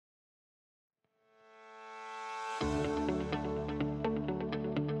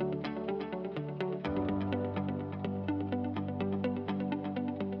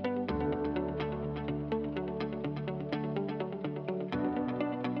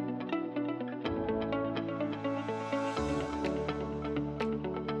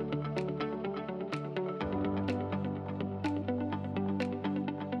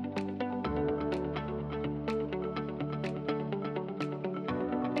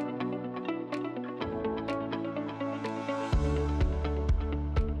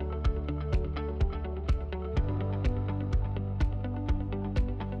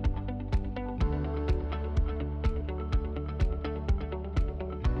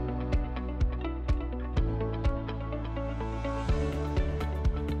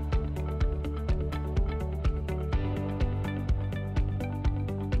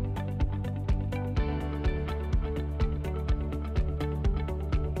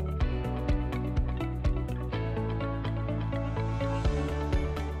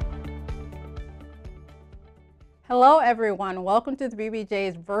Hello everyone, welcome to the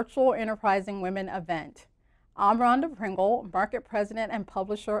BBJ's Virtual Enterprising Women event. I'm Rhonda Pringle, Market President and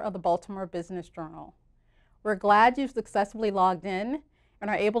Publisher of the Baltimore Business Journal. We're glad you've successfully logged in and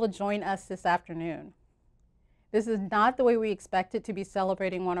are able to join us this afternoon. This is not the way we expected to be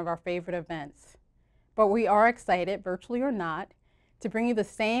celebrating one of our favorite events, but we are excited, virtually or not, to bring you the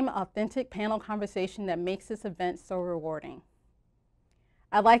same authentic panel conversation that makes this event so rewarding.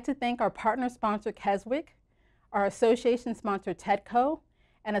 I'd like to thank our partner sponsor, Keswick, our association sponsor, TEDCO,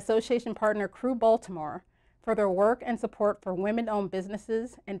 and association partner, Crew Baltimore, for their work and support for women-owned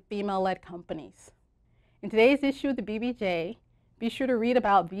businesses and female-led companies. In today's issue of the BBJ, be sure to read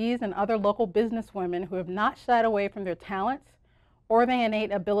about these and other local businesswomen who have not shied away from their talents or their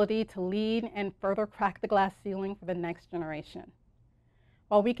innate ability to lead and further crack the glass ceiling for the next generation.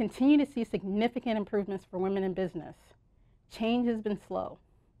 While we continue to see significant improvements for women in business, change has been slow.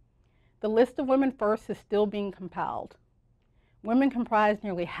 The list of women first is still being compiled. Women comprise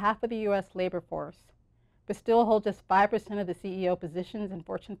nearly half of the U.S. labor force, but still hold just 5% of the CEO positions in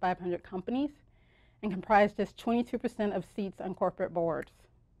Fortune 500 companies and comprise just 22% of seats on corporate boards.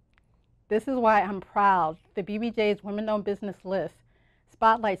 This is why I'm proud the BBJ's Women-Owned Business list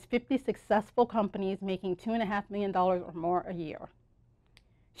spotlights 50 successful companies making $2.5 million or more a year.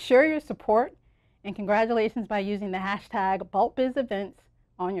 Share your support and congratulations by using the hashtag BaltBizEvents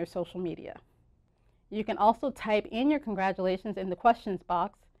on your social media. You can also type in your congratulations in the questions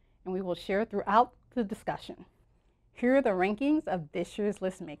box and we will share throughout the discussion. Here are the rankings of this year's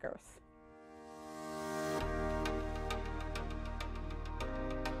list makers.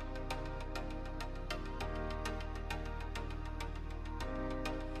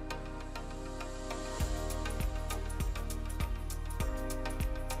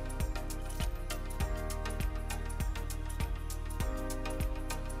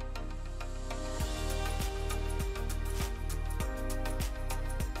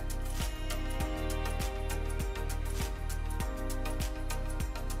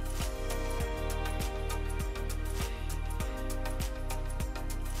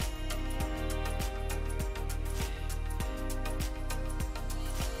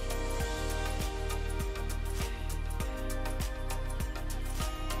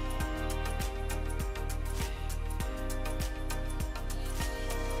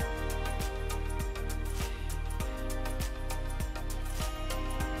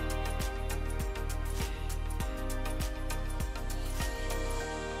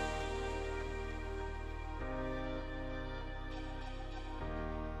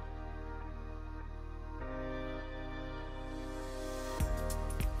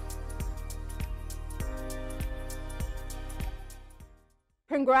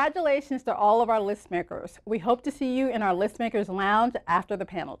 Congratulations to all of our list makers. We hope to see you in our list makers lounge after the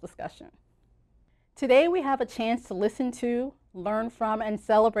panel discussion. Today we have a chance to listen to, learn from, and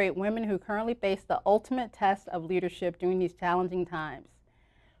celebrate women who currently face the ultimate test of leadership during these challenging times.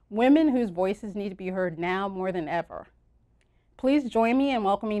 Women whose voices need to be heard now more than ever. Please join me in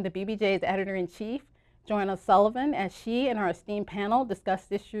welcoming the BBJ's Editor-in-Chief, Joanna Sullivan, as she and our esteemed panel discuss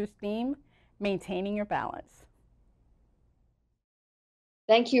this year's theme, Maintaining Your Balance.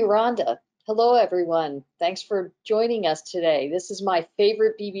 Thank you, Rhonda. Hello, everyone. Thanks for joining us today. This is my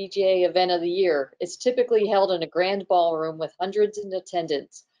favorite BBJ event of the year. It's typically held in a grand ballroom with hundreds in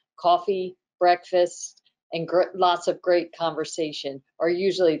attendance. Coffee, breakfast, and lots of great conversation are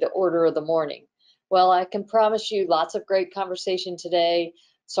usually the order of the morning. Well, I can promise you lots of great conversation today.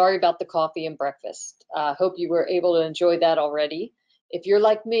 Sorry about the coffee and breakfast. Hope you were able to enjoy that already. If you're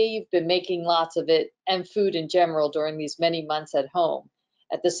like me, you've been making lots of it and food in general during these many months at home.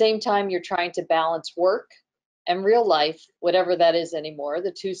 At the same time, you're trying to balance work and real life, whatever that is anymore. The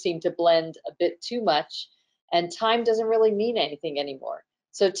two seem to blend a bit too much, and time doesn't really mean anything anymore.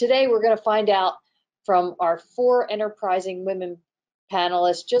 So today we're going to find out from our 4 enterprising women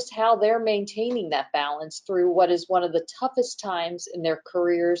panelists just how they're maintaining that balance through what is one of the toughest times in their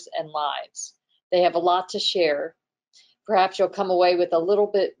careers and lives. They have a lot to share. Perhaps you'll come away with a little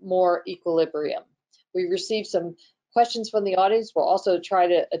bit more equilibrium. We received some questions from the audience. We'll also try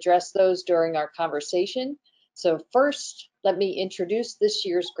to address those during our conversation. So first, let me introduce this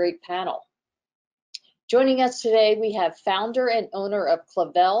year's great panel. Joining us today, we have founder and owner of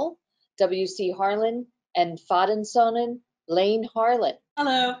Clavel, W.C. Harlan, and Fadensonnen, Lane Harlan.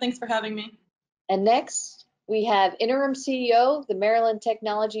 Hello, thanks for having me. And next, we have Interim CEO of the Maryland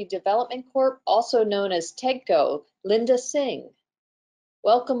Technology Development Corp, also known as TEDCO, Linda Singh.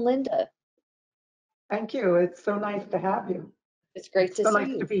 Welcome, Linda. Thank you. It's so nice to have you. It's great to see you. So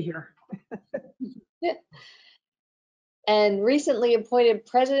nice to be here. And recently appointed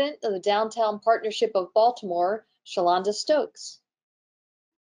president of the Downtown Partnership of Baltimore, Shelonda Stokes.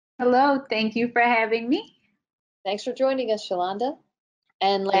 Hello, thank you for having me. Thanks for joining us, Shelonda.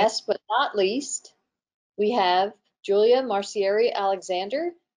 And last but not least, we have Julia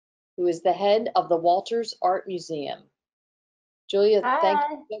Marciari-Alexander, who is the head of the Walters Art Museum. Julia, thank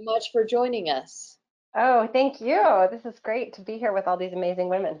you so much for joining us. Oh, thank you. This is great to be here with all these amazing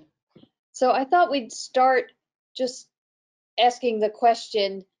women. So I thought we'd start just asking the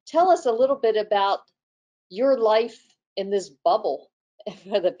question, tell us a little bit about your life in this bubble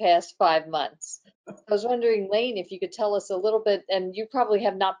for the past 5 months. I was wondering, Lane, if you could tell us a little bit, and you probably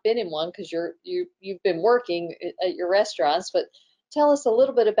have not been in one because you've been working at your restaurants, but tell us a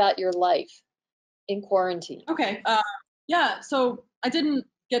little bit about your life in quarantine. Okay, yeah, so I didn't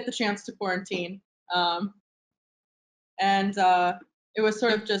get the chance to quarantine, and it was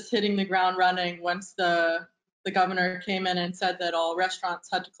sort of just hitting the ground running once the governor came in and said that all restaurants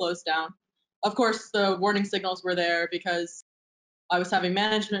had to close down. Of course, the warning signals were there because I was having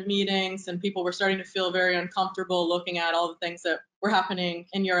management meetings and people were starting to feel very uncomfortable looking at all the things that were happening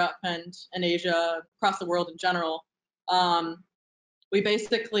in Europe and Asia, across the world in general. We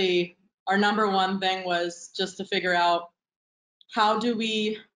basically, our number one thing was just to figure out, how do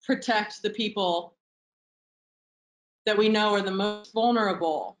we protect the people that we know are the most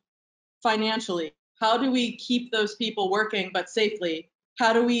vulnerable financially? How do we keep those people working but safely?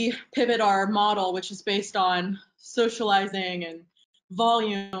 How do we pivot our model, which is based on socializing and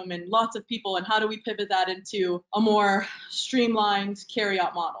volume and lots of people, and how do we pivot that into a more streamlined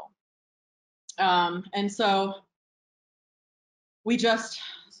carry-out model? And so we just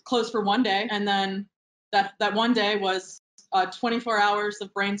closed for one day, and then that one day was 24 hours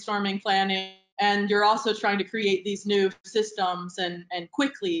of brainstorming, planning, and you're also trying to create these new systems and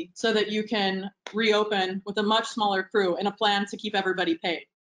quickly so that you can reopen with a much smaller crew and a plan to keep everybody paid.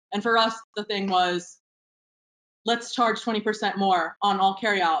 And for us, the thing was, let's charge 20% more on all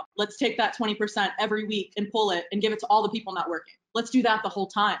carryout. Let's take that 20% every week and pull it and give it to all the people not working. Let's do that the whole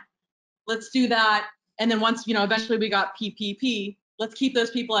time. Let's do that. And then once, eventually we got PPP, let's keep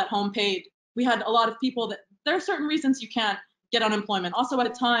those people at home paid. We had a lot of people that, there are certain reasons you can't get unemployment. Also at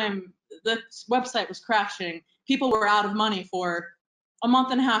a time, the website was crashing. People were out of money for a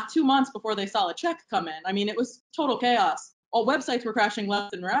month and a half, 2 months before they saw a check come in. I mean, it was total chaos. All websites were crashing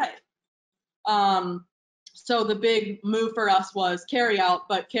left and right. So the big move for us was carry out,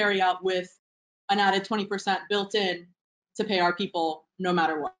 but carry out with an added 20% built in to pay our people no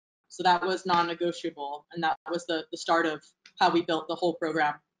matter what. So that was non-negotiable, and that was the start of how we built the whole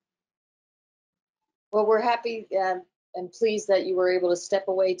program. Well, we're happy and pleased that you were able to step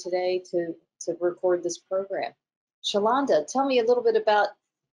away today to record this program. Shelonda, tell me a little bit about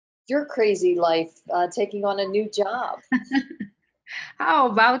your crazy life, taking on a new job. How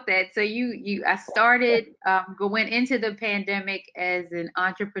about that? So I started going into the pandemic as an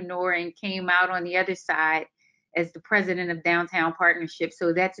entrepreneur and came out on the other side as the president of Downtown Partnership.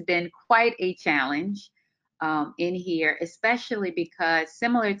 So that's been quite a challenge in here, especially because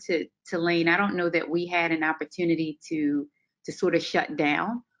similar to Lane, I don't know that we had an opportunity to sort of shut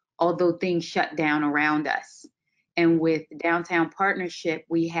down, although things shut down around us. And with Downtown Partnership,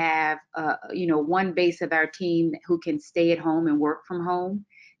 we have, one base of our team who can stay at home and work from home,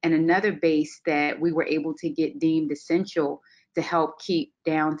 and another base that we were able to get deemed essential to help keep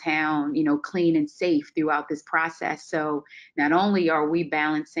downtown, clean and safe throughout this process. So not only are we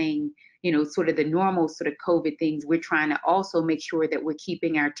balancing, sort of the normal sort of COVID things, we're trying to also make sure that we're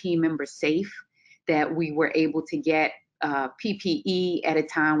keeping our team members safe, that we were able to get PPE at a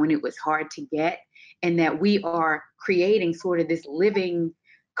time when it was hard to get, and that we are creating sort of this living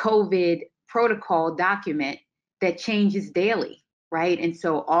COVID protocol document that changes daily, right? And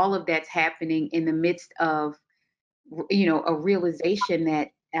so all of that's happening in the midst of, a realization that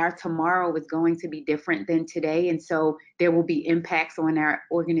our tomorrow is going to be different than today. And so there will be impacts on our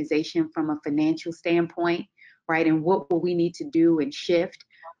organization from a financial standpoint, right? And what will we need to do and shift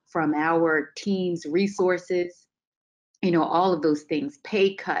from our team's resources, all of those things,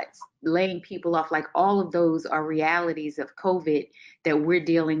 pay cuts, laying people off, like all of those are realities of COVID that we're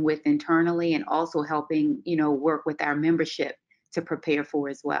dealing with internally and also helping, work with our membership to prepare for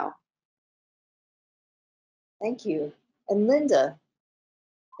as well. Thank you. And Linda,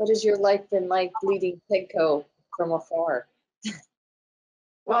 what has your life been like leading TEDCO from afar?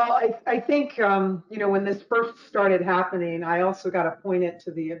 Well, I think, when this first started happening, I also got appointed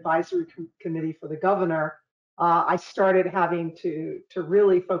to the advisory committee for the governor. I started having to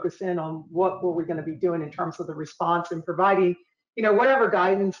really focus in on what were we going to be doing in terms of the response and providing, whatever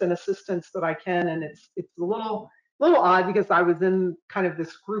guidance and assistance that I can. And it's a little little odd because I was in kind of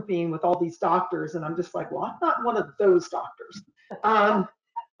this grouping with all these doctors, and I'm just like, well, I'm not one of those doctors.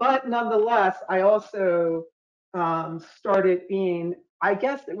 But nonetheless, I also started being, I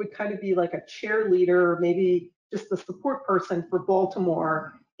guess it would kind of be like a cheerleader, maybe just the support person for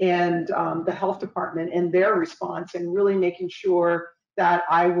Baltimore and the health department and their response, and really making sure that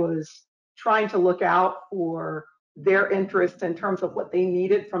I was trying to look out for their interest in terms of what they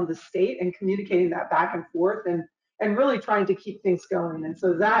needed from the state and communicating that back and forth, and really trying to keep things going. And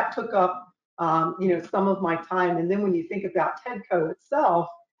so that took up some of my time. And then when you think about TEDCO itself,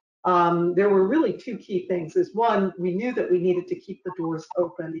 there were really two key things. Is one, we knew that we needed to keep the doors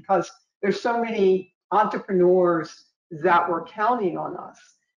open because there's so many entrepreneurs that were counting on us.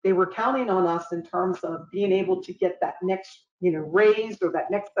 They were counting on us in terms of being able to get that next raise or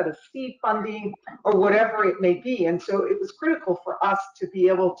that next set of seed funding or whatever it may be. And so it was critical for us to be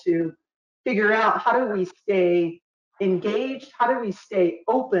able to figure out, how do we stay engaged, how do we stay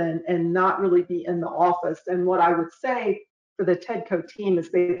open and not really be in the office. And what I would say for the TEDCO team is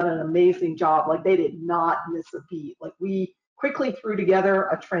they've done an amazing job. Like, they did not miss a beat. Like, we quickly threw together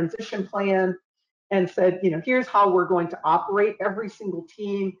a transition plan and said, here's how we're going to operate. Every single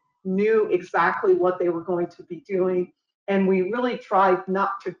team knew exactly what they were going to be doing. And we really tried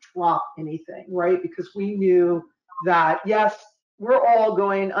not to drop anything, right? Because we knew that, yes, we're all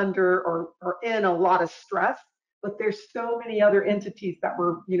going under or in a lot of stress, but there's so many other entities that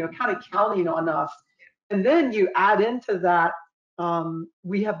were, kind of counting on us. And then you add into that,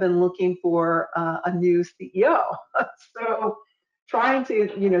 we have been looking for a new CEO. So trying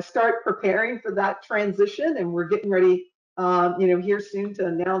to, start preparing for that transition, and we're getting ready, here soon to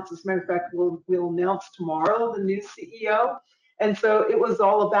announce. As a matter of fact, we'll announce tomorrow the new CEO. And so it was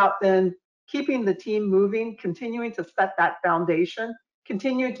all about then keeping the team moving, continuing to set that foundation,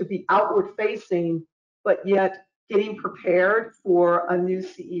 continuing to be outward facing, but yet getting prepared for a new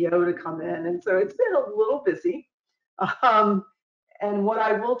CEO to come in. And so it's been a little busy. And what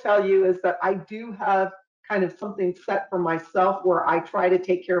I will tell you is that I do have kind of something set for myself where I try to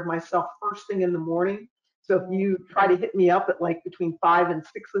take care of myself first thing in the morning. So if you try to hit me up at like between 5 and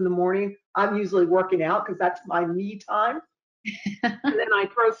 6 in the morning, I'm usually working out because that's my me time. And then I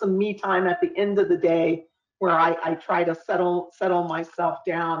throw some me time at the end of the day where I try to settle myself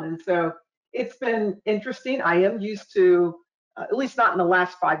down. And so it's been interesting. I am used to, at least not in the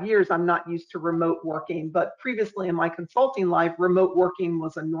last 5 years, I'm not used to remote working. But previously in my consulting life, remote working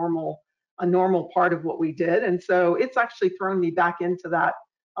was a normal part of what we did. And so it's actually thrown me back into that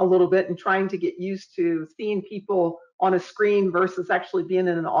a little bit and trying to get used to seeing people on a screen versus actually being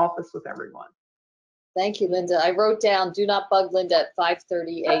in an office with everyone. Thank you, Linda. I wrote down, do not bug Linda at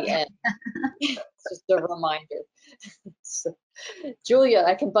 5:30 a.m. Just a reminder. So, Julia,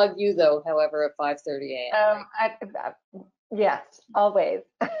 I can bug you though, however, at 5:30 a.m. Yes, always.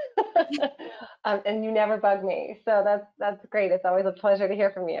 And you never bug me, so that's great. It's always a pleasure to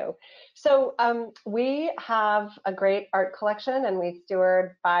hear from you. So we have a great art collection, and we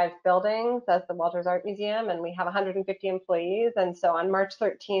steward 5 buildings as the Walters Art Museum, and we have 150 employees. And so on March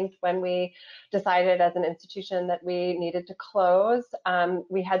 13th, when we decided as an institution that we needed to close,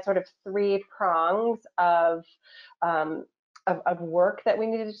 we had sort of 3 prongs of work that we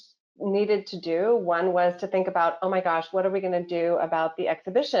needed to do. One was to think about, oh my gosh, what are we going to do about the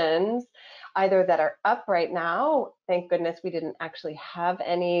exhibitions, either that are up right now. Thank goodness we didn't actually have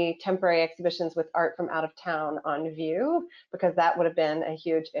any temporary exhibitions with art from out of town on view, because that would have been a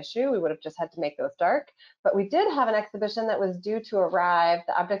huge issue. We would have just had to make those dark. But we did have an exhibition that was due to arrive.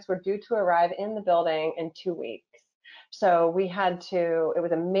 The objects were due to arrive in the building in 2 weeks. So we had to, it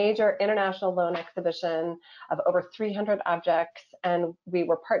was a major international loan exhibition of over 300 objects, and we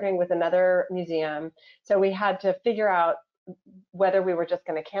were partnering with another museum. So we had to figure out whether we were just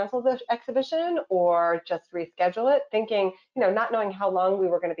going to cancel the exhibition or just reschedule it, thinking, not knowing how long we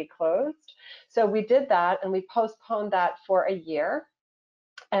were going to be closed. So we did that, and we postponed that for a year.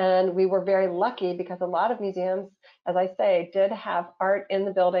 And we were very lucky because a lot of museums, as I say, did have art in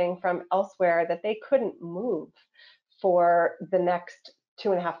the building from elsewhere that they couldn't move for the next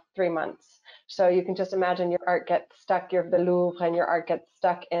 2.5, 3 months. So you can just imagine your art gets stuck, the Louvre, and your art gets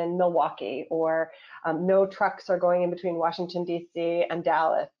stuck in Milwaukee, or no trucks are going in between Washington, D.C. and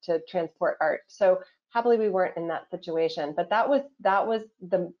Dallas to transport art. So happily we weren't in that situation, but that was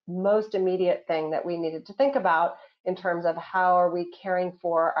the most immediate thing that we needed to think about in terms of how are we caring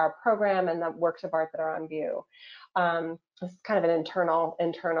for our program and the works of art that are on view. This is kind of an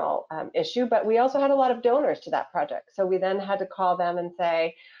internal issue, but we also had a lot of donors to that project. So we then had to call them and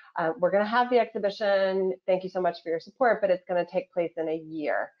say, we're going to have the exhibition. Thank you so much for your support, but it's going to take place in a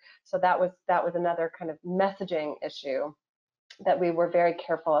year. So that was another kind of messaging issue that we were very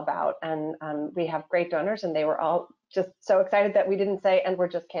careful about. And we have great donors, and they were all just so excited that we didn't say, and we're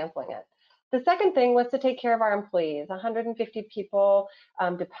just canceling it. The second thing was to take care of our employees. 150 people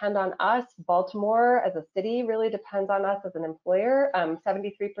depend on us. Baltimore as a city really depends on us as an employer.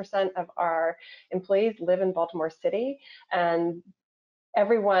 73% of our employees live in Baltimore City, and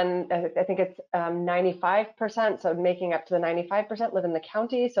everyone, I think it's 95%, so making up to the 95% live in the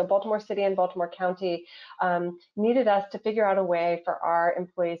county. So Baltimore City and Baltimore County needed us to figure out a way for our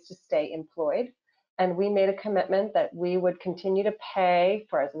employees to stay employed. And we made a commitment that we would continue to pay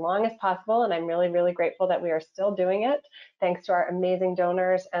for as long as possible. And I'm really, really grateful that we are still doing it, thanks to our amazing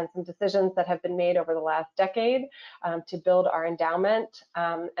donors and some decisions that have been made over the last decade to build our endowment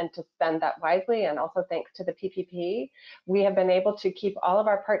and to spend that wisely. And also thanks to the PPP, we have been able to keep all of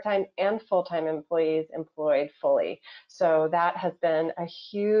our part-time and full-time employees employed fully. So that has been a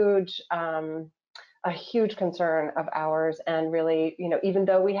huge concern of ours. And really, even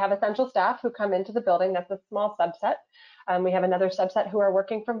though we have essential staff who come into the building, that's a small subset. We have another subset who are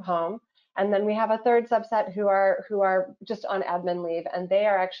working from home. And then we have a third subset who are just on admin leave, and they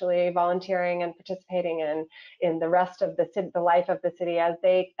are actually volunteering and participating in the rest of the life of the city as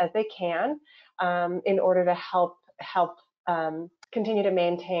they can, in order to help continue to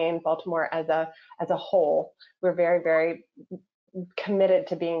maintain Baltimore as a whole. We're very, very committed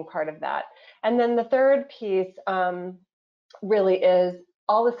to being part of that. And then the third piece really is,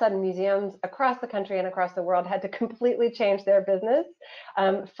 all of a sudden museums across the country and across the world had to completely change their business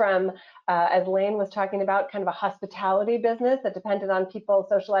from, as Lane was talking about, kind of a hospitality business that depended on people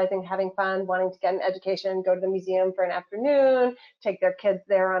socializing, having fun, wanting to get an education, go to the museum for an afternoon, take their kids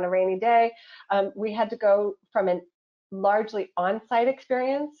there on a rainy day. We had to go from a largely on-site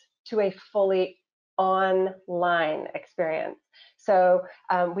experience to a fully online experience. So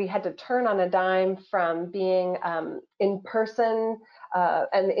we had to turn on a dime from being in-person,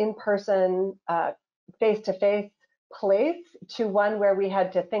 an in-person face-to-face place to one where we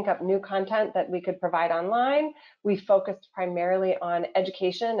had to think up new content that we could provide online. We focused primarily on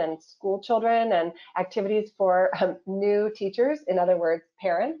education and school children and activities for new teachers, in other words,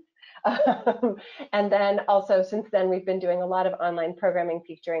 parents. And then also, since then, we've been doing a lot of online programming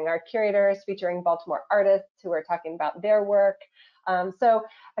featuring our curators, featuring Baltimore artists who are talking about their work. So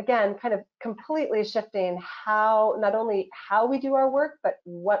again, kind of completely shifting not only how we do our work, but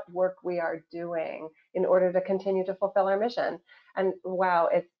what work we are doing in order to continue to fulfill our mission. And wow,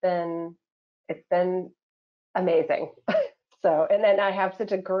 it's been amazing. So, and then I have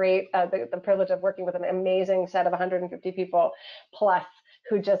such a great, the privilege of working with an amazing set of 150 people plus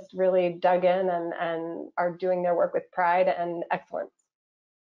who just really dug in and are doing their work with pride and excellence.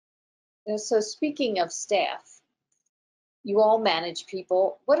 So speaking of staff, you all manage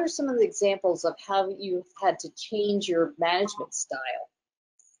people. What are some of the examples of how you've had to change your management style?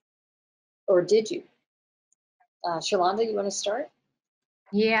 Or did you? Shelonda, you want to start?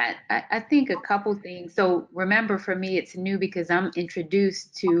 Yeah, I think a couple things. So remember, for me, it's new because I'm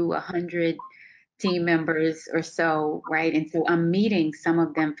introduced to 100 team members or so, right? And so I'm meeting some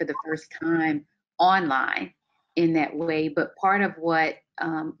of them for the first time online in that way. But part of what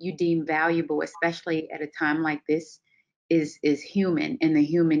you deem valuable, especially at a time like this, is human, and the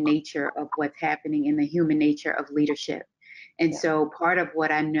human nature of what's happening, and the human nature of leadership. And so part of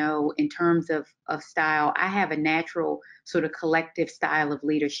what I know in terms of style, I have a natural sort of collective style of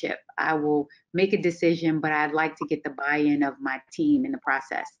leadership. I will make a decision, but I'd like to get the buy-in of my team in the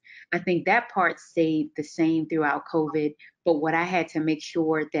process. I think that part stayed the same throughout COVID, but what I had to make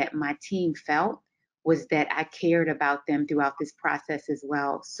sure that my team felt was that I cared about them throughout this process as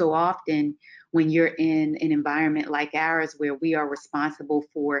well. So often when you're in an environment like ours where we are responsible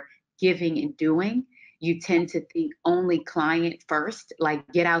for giving and doing, you tend to think only client first, like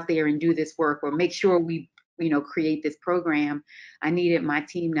get out there and do this work or make sure we, create this program. I needed my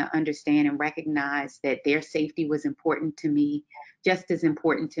team to understand and recognize that their safety was important to me, just as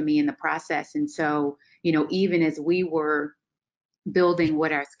important to me in the process. And so, even as we were building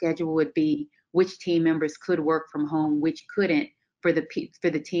what our schedule would be, which team members could work from home, which couldn't, for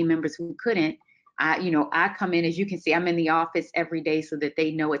the team members who couldn't, I come in, as you can see, I'm in the office every day so that they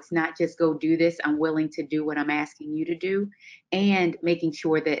know it's not just go do this. I'm willing to do what I'm asking you to do, and making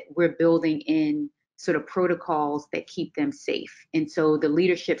sure that we're building in sort of protocols that keep them safe. And so the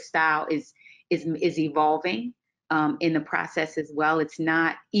leadership style is evolving in the process as well. It's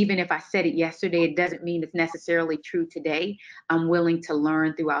not, even if I said it yesterday, it doesn't mean it's necessarily true today. I'm willing to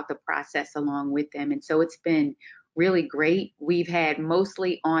learn throughout the process along with them. And so it's been really great. We've had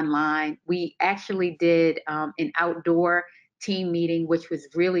mostly online. We actually did an outdoor team meeting, which was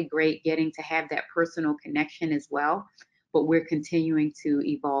really great, getting to have that personal connection as well. But we're continuing to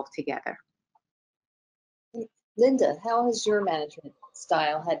evolve together. Linda, how has your management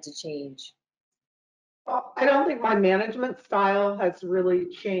style had to change? Well, I don't think my management style has really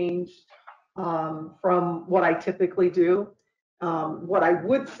changed from what I typically do. What I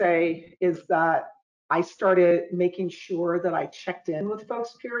would say is that I started making sure that I checked in with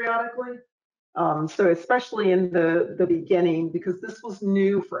folks periodically. So especially in the beginning, because this was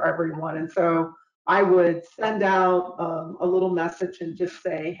new for everyone. And so I would send out a little message and just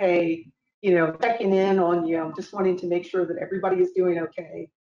say, hey, checking in on you, just wanting to make sure that everybody is doing okay.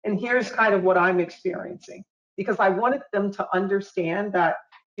 And here's kind of what I'm experiencing, because I wanted them to understand that,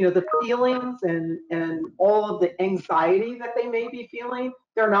 the feelings and all of the anxiety that they may be feeling,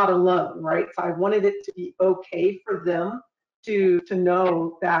 they're not alone, right? So I wanted it to be okay for them to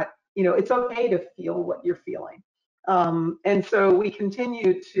know that, it's okay to feel what you're feeling. And so we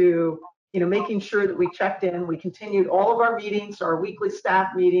continued to, making sure that we checked in. We continued all of our meetings, our weekly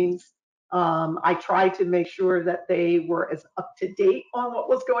staff meetings. I tried to make sure that they were as up to date on what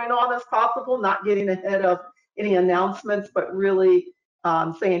was going on as possible, not getting ahead of any announcements, but really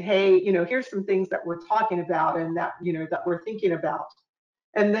saying, hey, here's some things that we're talking about and that, that we're thinking about.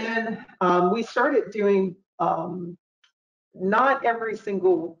 And then we started doing not every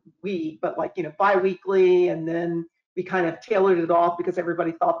single week, but like, bi-weekly, and then we kind of tailored it off because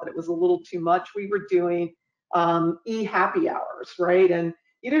everybody thought that it was a little too much. We were doing happy hours, right? And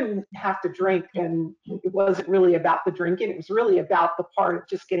you didn't have to drink, and it wasn't really about the drinking. It was really about the part of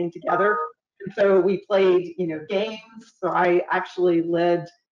just getting together. And so we played, games. So I actually led,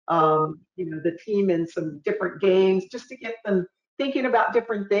 the team in some different games just to get them thinking about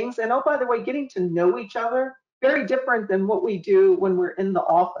different things. And oh, by the way, getting to know each other, very different than what we do when we're in the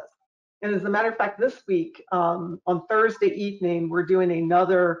office. And as a matter of fact, this week, on Thursday evening, we're doing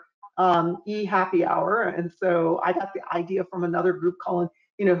another happy hour. And so I got the idea from another group calling,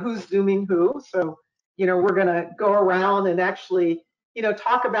 who's Zooming who. So, we're going to go around and actually,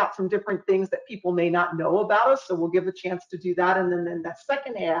 talk about some different things that people may not know about us. So we'll give a chance to do that. And then in that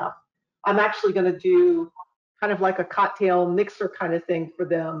second half, I'm actually going to do kind of like a cocktail mixer kind of thing for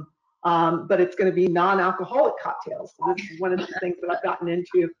them. But it's going to be non-alcoholic cocktails. So this is one of the things that I've gotten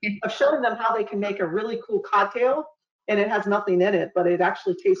into, of showing them how they can make a really cool cocktail, and it has nothing in it, but it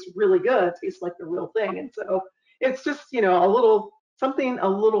actually tastes really good. It tastes like the real thing. And so it's just, something a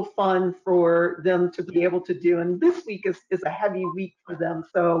little fun for them to be able to do. And this week is a heavy week for them.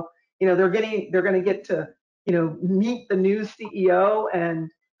 So, they're going to get to, meet the new CEO, and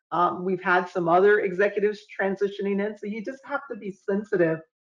we've had some other executives transitioning in. So you just have to be sensitive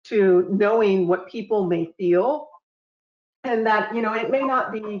to knowing what people may feel, and that, it may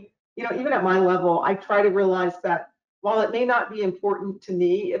not be, even at my level, I try to realize that while it may not be important to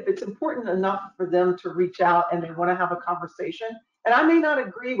me, if it's important enough for them to reach out and they want to have a conversation, and I may not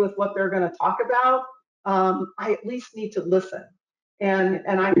agree with what they're going to talk about, I at least need to listen. And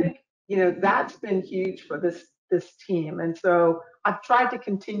I think, that's been huge for this team. And so I've tried to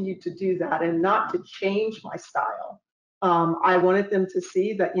continue to do that and not to change my style. I wanted them to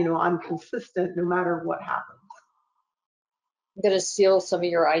see that, I'm consistent no matter what happens. I'm going to steal some of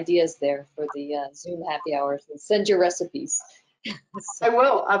your ideas there for the Zoom happy hours and send your recipes. I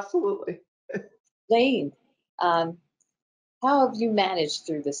will, absolutely. Lane, how have you managed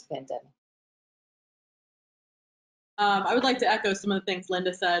through this pandemic? I would like to echo some of the things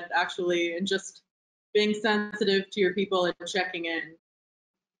Linda said, actually, and just being sensitive to your people and checking in.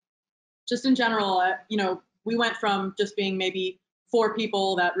 Just in general, we went from just being maybe 4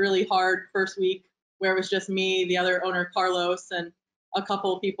 people that really hard first week, where it was just me, the other owner, Carlos, and a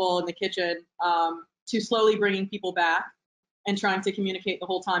couple of people in the kitchen, to slowly bringing people back and trying to communicate the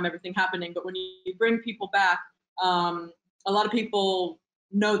whole time everything happening. But when you bring people back, a lot of people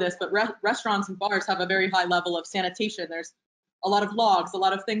know this, but restaurants and bars have a very high level of sanitation. There's a lot of logs, a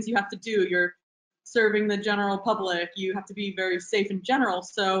lot of things you have to do. You're serving the general public. You have to be very safe in general.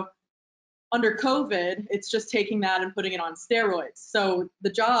 So under COVID, it's just taking that and putting it on steroids. So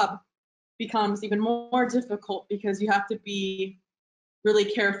the job becomes even more difficult because you have to be really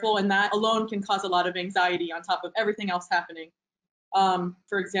careful, and that alone can cause a lot of anxiety on top of everything else happening.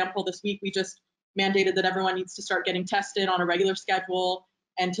 For example, this week we just mandated that everyone needs to start getting tested on a regular schedule,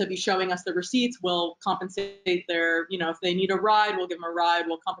 and to be showing us the receipts. We'll compensate their, if they need a ride, we'll give them a ride.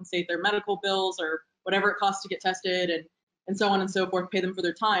 We'll compensate their medical bills or whatever it costs to get tested, and so on and so forth, pay them for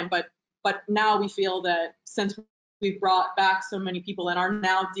their time. But now we feel that since we've brought back so many people and are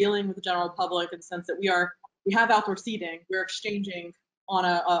now dealing with the general public, in the sense that we are we have outdoor seating. We're exchanging on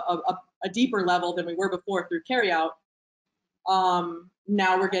a deeper level than we were before through carryout.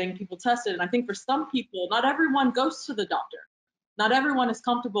 Now we're getting people tested. And I think for some people, not everyone goes to the doctor. Not everyone is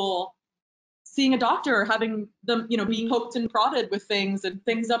comfortable seeing a doctor or having them, being poked and prodded with things and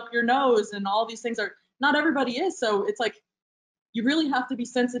things up your nose and all these things not everybody is. So it's like, you really have to be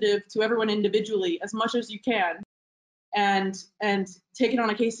sensitive to everyone individually as much as you can, and take it on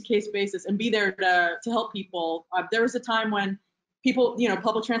a case-to-case basis and be there to help people. There was a time when people,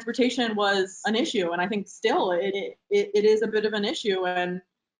 public transportation was an issue, and I think still it is a bit of an issue. And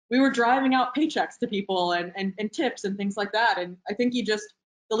we were driving out paychecks to people and tips and things like that. And I think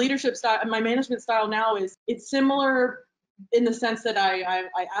the leadership style and my management style now it's similar in the sense that I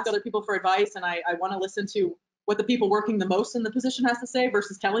ask other people for advice, and I want to listen to what the people working the most in the position has to say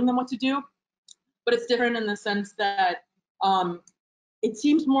versus telling them what to do. But it's different in the sense that it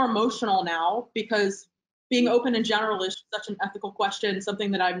seems more emotional now, because being open in general is such an ethical question,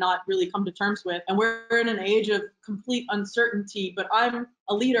 something that I've not really come to terms with. And we're in an age of complete uncertainty, but I'm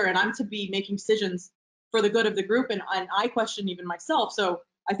a leader and I'm to be making decisions for the good of the group. And I question even myself. So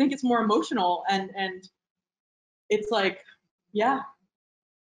I think it's more emotional, and it's like, yeah,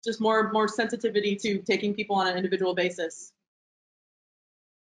 just more sensitivity to taking people on an individual basis.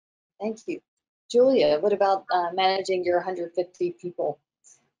 Thank you. Julia, what about managing your 150 people?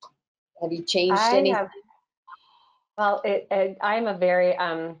 Have you changed anything? Well, I'm a very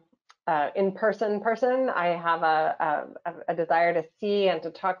in-person person. I have a desire to see and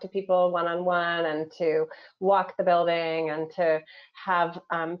to talk to people one-on-one, and to walk the building, and to have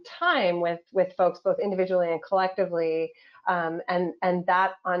time with folks both individually and collectively. And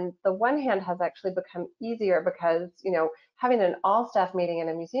that, on the one hand, has actually become easier because, having an all-staff meeting in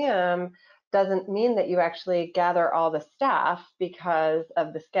a museum doesn't mean that you actually gather all the staff because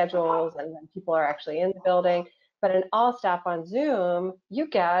of the schedules and when people are actually in the building. But an all staff on Zoom, you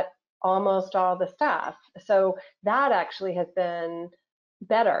get almost all the staff. So that actually has been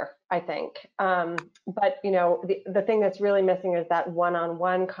better, I think. But the thing that's really missing is that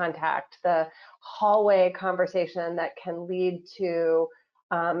one-on-one contact, the hallway conversation that can lead to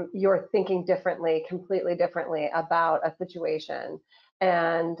your thinking differently, completely differently about a situation.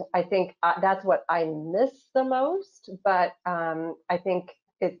 And I think that's what I miss the most. But I think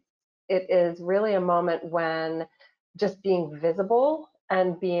it is really a moment when just being visible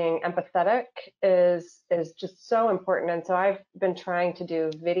and being empathetic is just so important. And so I've been trying to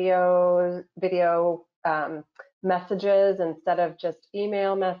do video messages instead of just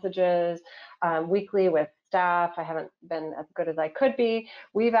email messages weekly with staff. I haven't been as good as I could be.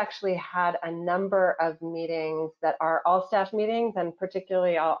 We've actually had a number of meetings that are all staff meetings, and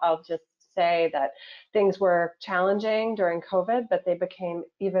particularly I'll just say that things were challenging during COVID, but they became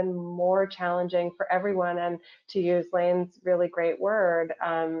even more challenging for everyone. And to use Lane's really great word,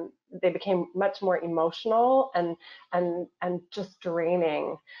 they became much more emotional and just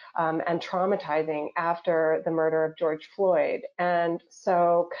draining and traumatizing after the murder of George Floyd. And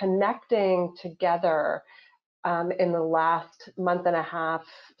so connecting together in the last month and a half,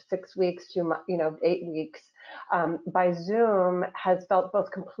 6 weeks to 8 weeks, by Zoom has felt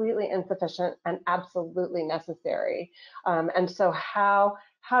both completely insufficient and absolutely necessary. And so how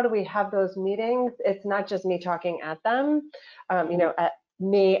do we have those meetings? It's not just me talking at them,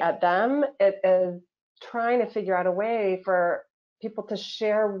 at them. It is trying to figure out a way for people to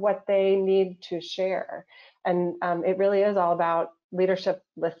share what they need to share. And it really is all about leadership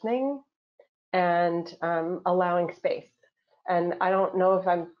listening and allowing space. And I don't know if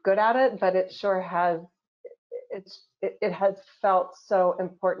I'm good at it, but it sure has. It has felt so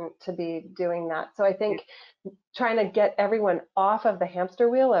important to be doing that. So I think trying to get everyone off of the hamster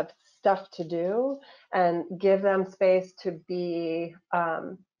wheel of stuff to do and give them space to be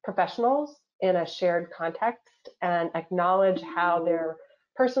professionals in a shared context and acknowledge how their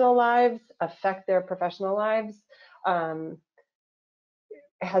personal lives affect their professional lives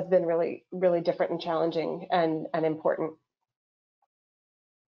has been really, really different and challenging and important.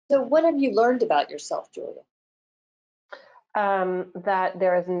 So what have you learned about yourself, Julia? That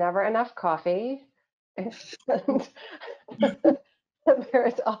there is never enough coffee. And there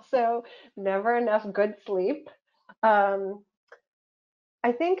is also never enough good sleep. I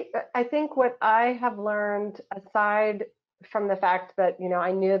think what I have learned, aside from the fact that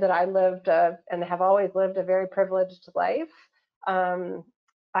I knew that I lived and have always lived a very privileged life,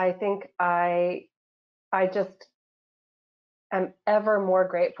 I think I just am ever more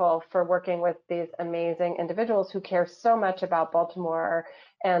grateful for working with these amazing individuals who care so much about Baltimore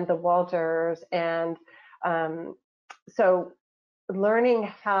and the Walters. And so learning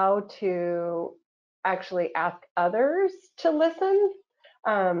how to actually ask others to listen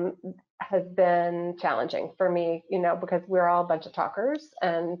has been challenging for me, because we're all a bunch of talkers,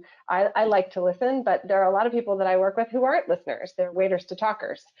 and I like to listen, but there are a lot of people that I work with who aren't listeners. They're waiters to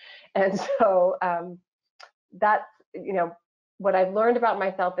talkers. And so that's, what I've learned about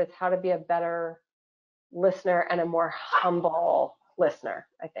myself is how to be a better listener and a more humble listener,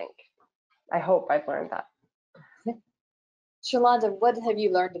 I think. I hope I've learned that. Shelonda, what have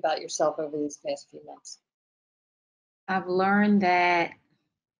you learned about yourself over these past few months? I've learned that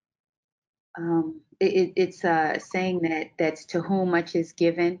it's a saying that's to whom much is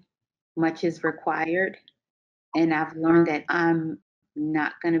given, much is required. And I've learned that I'm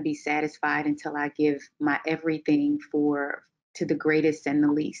not going to be satisfied until I give my everything to the greatest and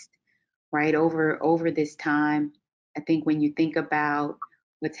the least, right? Over this time, I think when you think about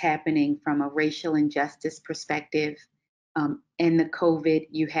what's happening from a racial injustice perspective, in the COVID,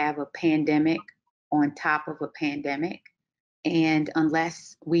 you have a pandemic on top of a pandemic. And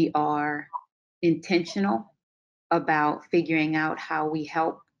unless we are intentional about figuring out how we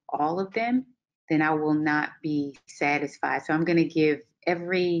help all of them, then I will not be satisfied. So I'm going to give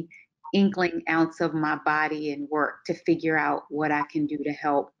every inkling ounce of my body and work to figure out what I can do to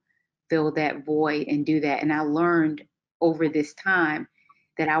help fill that void and do that. And I learned over this time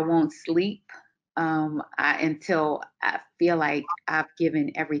that I won't sleep until I feel like I've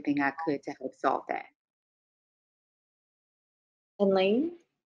given everything I could to help solve that. And Lane?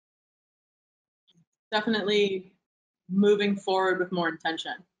 Definitely moving forward with more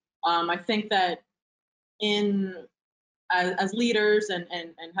intention. I think that as leaders and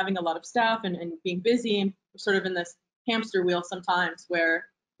having a lot of staff and being busy and sort of in this hamster wheel sometimes where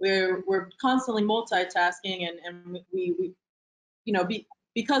we're constantly multitasking and we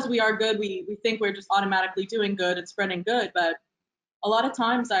because we are good, we think we're just automatically doing good and spreading good, but a lot of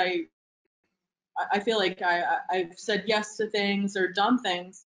times I feel like I've said yes to things or done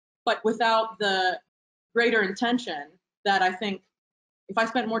things, but without the greater intention that I think if I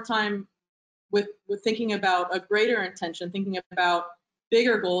spent more time with thinking about a greater intention, thinking about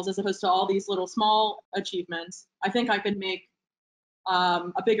bigger goals as opposed to all these little small achievements, I think I could make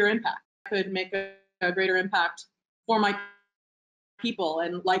a bigger impact. I could make a greater impact for my people.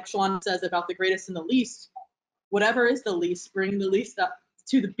 And like Shelonda says about the greatest and the least, whatever is the least, bring the least up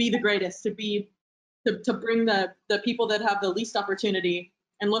to be the greatest, to bring the people that have the least opportunity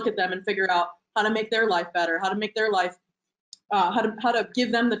and look at them and figure out how to make their life better, how to make their life, how to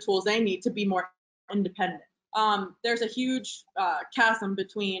give them the tools they need to be more independent. There's a huge chasm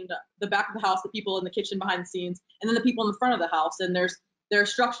between the back of the house, the people in the kitchen behind the scenes, and then the people in the front of the house. And there are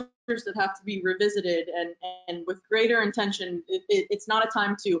structures that have to be revisited, and with greater intention. It's not a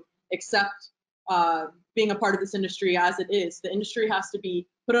time to accept being a part of this industry as it is. The industry has to be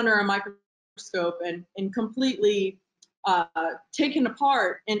put under a microscope and completely taken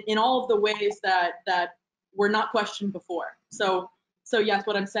apart in all of the ways that were not questioned before. So yes,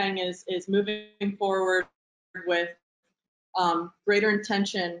 what I'm saying is moving forward with greater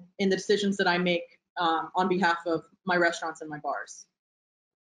intention in the decisions that I make on behalf of my restaurants and my bars.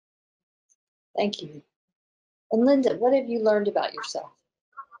 Thank you. And Linda, what have you learned about yourself?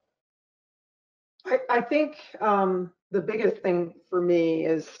 I think the biggest thing for me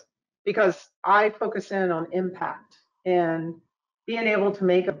is because I focus in on impact and being able to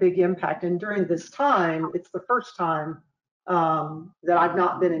make a big impact. And during this time, it's the first time that I've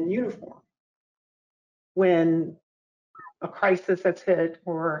not been in uniform when a crisis has hit,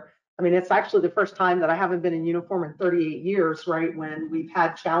 or it's actually the first time that I haven't been in uniform in 38 years, right? When we've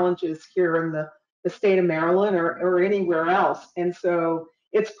had challenges here in the state of Maryland or anywhere else. And so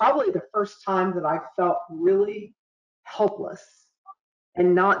it's probably the first time that I felt really helpless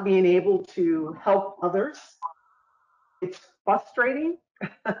and not being able to help others. It's frustrating.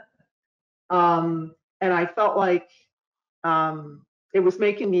 And I felt like it was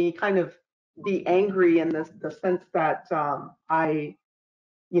making me kind of be angry in the sense that I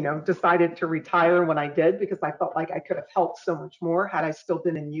decided to retire when I did, because I felt like I could have helped so much more had I still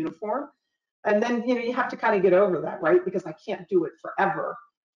been in uniform. And then, you have to kind of get over that, right? Because I can't do it forever.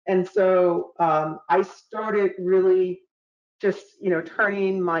 And so I started really just,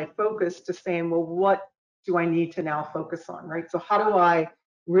 turning my focus to saying, well, what do I need to now focus on, right? So how do I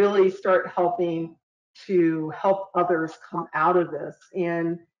really start helping to help others come out of this?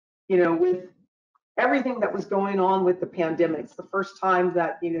 And, with everything that was going on with the pandemic, it's the first time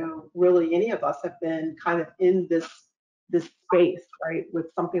that, really any of us have been kind of in this space, right, with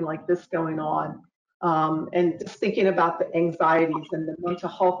something like this going on. And just thinking about the anxieties and the mental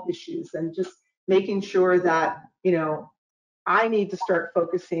health issues and just making sure that, I need to start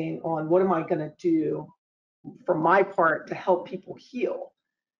focusing on what am I going to do for my part to help people heal.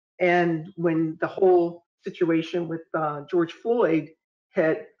 And when the whole situation with George Floyd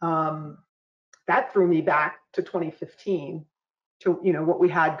hit, that threw me back to 2015 to what we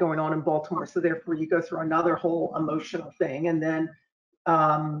had going on in Baltimore. So therefore, you go through another whole emotional thing, and then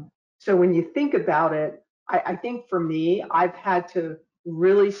so when you think about it, I think for me, I've had to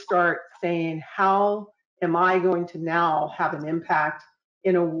really start saying, how am I going to now have an impact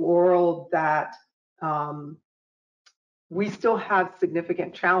in a world that we still have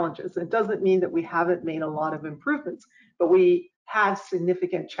significant challenges? It doesn't mean that we haven't made a lot of improvements, but we have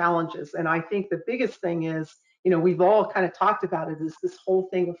significant challenges. And I think the biggest thing is, we've all kind of talked about it, is this whole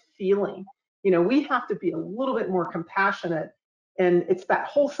thing of feeling. We have to be a little bit more compassionate. And it's that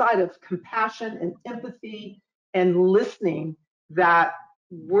whole side of compassion and empathy and listening that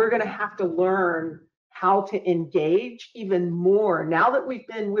we're going to have to learn how to engage even more. Now that we've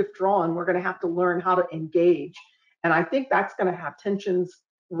been withdrawn, we're going to have to learn how to engage. And I think that's going to have tensions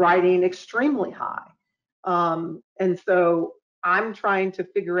riding extremely high. And so I'm trying to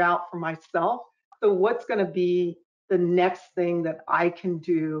figure out for myself, so what's going to be the next thing that I can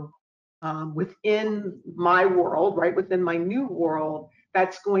do within my world, right, within my new world,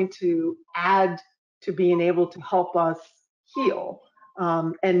 that's going to add to being able to help us heal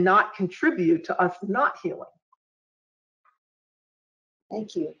and not contribute to us not healing.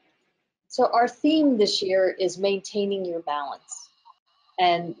 Thank you. So our theme this year is maintaining your balance.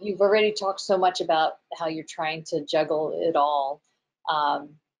 And you've already talked so much about how you're trying to juggle it all.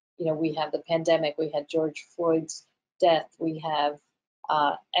 We have the pandemic, we had George Floyd's death, we have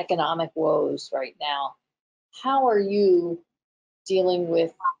economic woes right now. How are you dealing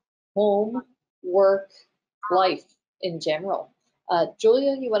with home, work, life in general?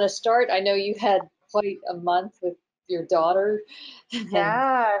 Julia, you want to start? I know you had quite a month with your daughter.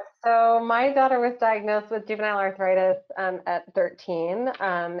 Yeah, so my daughter was diagnosed with juvenile arthritis at 13,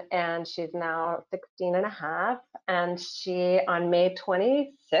 and she's now 16 and a half. And she, on May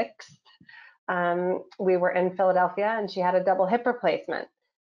 26th, we were in Philadelphia, and she had a double hip replacement.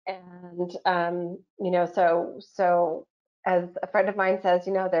 And, so as a friend of mine says,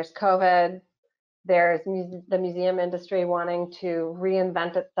 there's COVID, there's the museum industry wanting to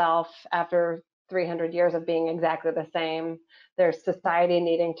reinvent itself after 300 years of being exactly the same. There's society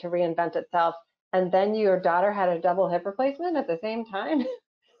needing to reinvent itself. And then your daughter had a double hip replacement at the same time.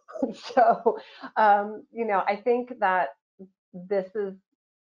 So, I think that this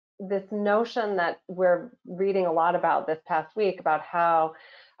notion that we're reading a lot about this past week about how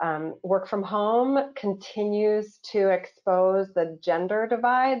work from home continues to expose the gender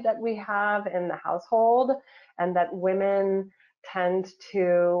divide that we have in the household, and that women are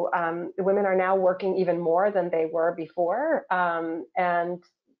now working even more than they were before, and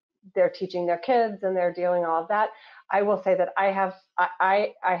they're teaching their kids and they're dealing all of that. I will say that I have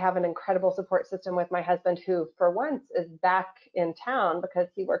an incredible support system with my husband, who for once is back in town because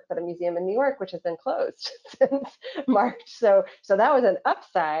he works at a museum in New York, which has been closed since March. So that was an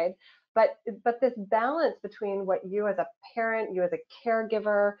upside. But this balance between what you as a parent, you as a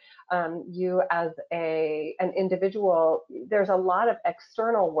caregiver, you as an individual, there's a lot of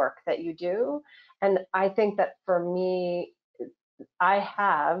external work that you do. And I think that for me, I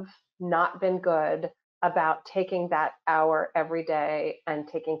have not been good about taking that hour every day and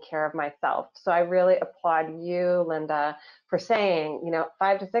taking care of myself. So I really applaud you, Linda, for saying,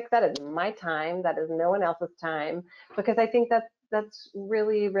 5 to 6, that is my time, that is no one else's time, because I think that's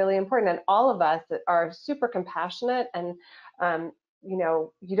really, really important. And all of us are super compassionate, and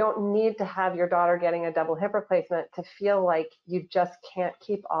you don't need to have your daughter getting a double hip replacement to feel like you just can't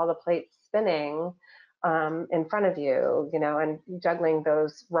keep all the plates spinning in front of you, and juggling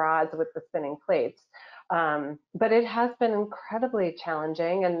those rods with the spinning plates. But it has been incredibly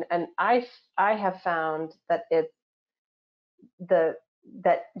challenging, and I have found that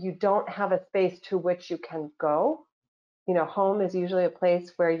that you don't have a space to which you can go. Home is usually a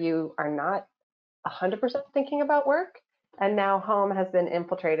place where you are not 100% thinking about work, and now home has been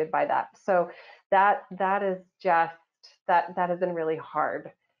infiltrated by that. So that is just that has been really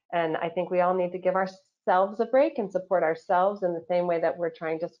hard. And I think we all need to give ourselves a break and support ourselves in the same way that we're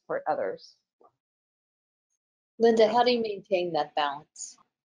trying to support others. Linda, how do you maintain that balance?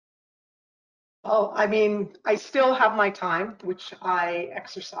 Well, I still have my time, which I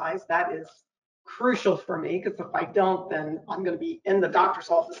exercise. That is crucial for me, because if I don't, then I'm going to be in the doctor's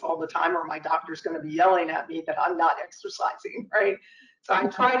office all the time, or my doctor's going to be yelling at me that I'm not exercising, right? So I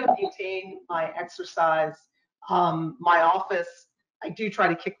try to maintain my exercise. My office, I do try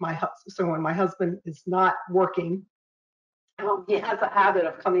to kick my husband. So when my husband is not working, he has a habit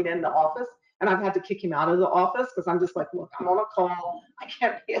of coming in the office, and I've had to kick him out of the office because I'm just like, look, I'm on a call, I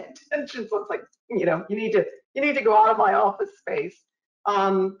can't pay attention. So it's like, you need to go out of my office space.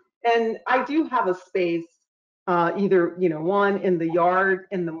 And I do have a space, either, one in the yard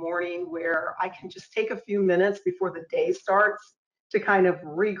in the morning where I can just take a few minutes before the day starts to kind of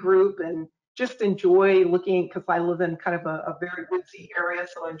regroup and just enjoy looking, because I live in kind of a very woodsy area,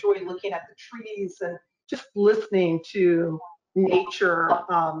 so I enjoy looking at the trees and just listening to nature.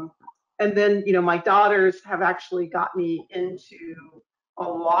 And then, my daughters have actually got me into a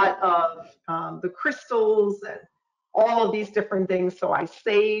lot of the crystals and all of these different things. So I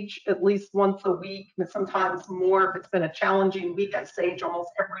sage at least once a week, and sometimes more. If it's been a challenging week, I sage almost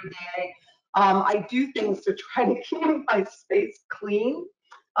every day. I do things to try to keep my space clean.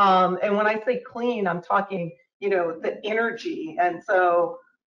 And when I say clean, I'm talking, the energy. And so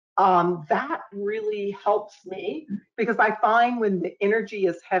that really helps me, because I find when the energy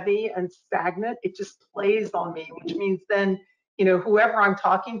is heavy and stagnant, it just plays on me, which means then, whoever I'm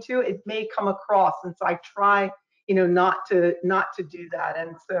talking to, it may come across. And so I try, not to do that.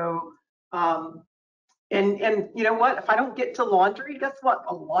 And so, and you know what, if I don't get to laundry, guess what?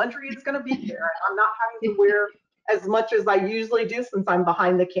 The laundry is going to be there. And I'm not having to wear as much as I usually do since I'm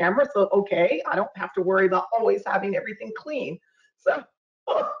behind the camera. So, okay, I don't have to worry about always having everything clean. So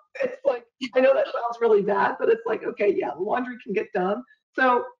it's like, I know that sounds really bad, but it's like, okay, yeah, laundry can get done.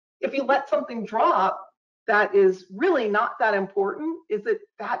 So if you let something drop that is really not that important, is it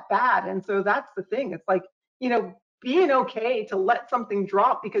that bad? And so that's the thing. It's like, being okay to let something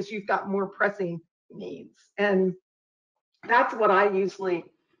drop because you've got more pressing needs. And that's what I usually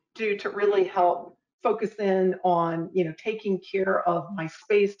do to really help focus in on, taking care of my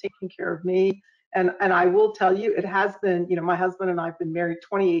space, taking care of me. And I will tell you, it has been, my husband and I have been married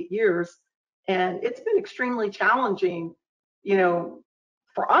 28 years, and it's been extremely challenging,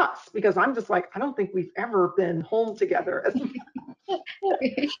 for us, because I'm just like, I don't think we've ever been home together.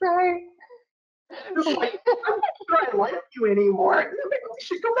 Right. It's like, I'm not sure I like you anymore. Maybe we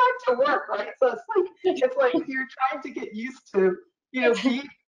should go back to work, right? So it's like you're trying to get used to,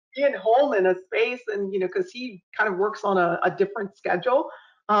 being home in a space, and because he kind of works on a different schedule.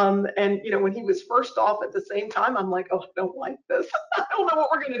 And when he was first off at the same time, I'm like, oh, I don't like this. I don't know what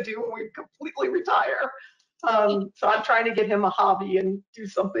we're gonna do when we completely retire. So I'm trying to get him a hobby and do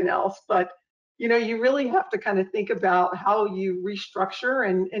something else. But you really have to kind of think about how you restructure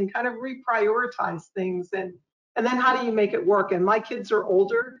and kind of reprioritize things, and then how do you make it work. And my kids are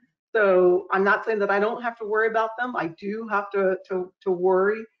older, so I'm not saying that I don't have to worry about them. I do have to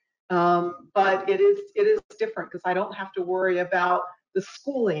worry, but it is different because I don't have to worry about the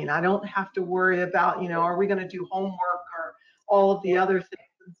schooling. I don't have to worry about, are we going to do homework or all of the other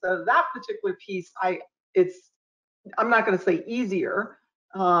things. And so that particular piece, I'm not going to say easier,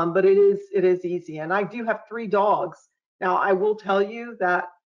 but it is easy. And I do have 3 dogs. Now, I will tell you that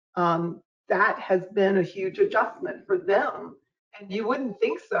that has been a huge adjustment for them. And you wouldn't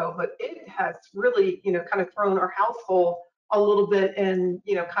think so, but it has really, kind of thrown our household a little bit in,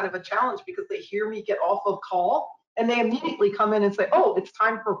 kind of a challenge, because they hear me get off of call and they immediately come in and say, oh, it's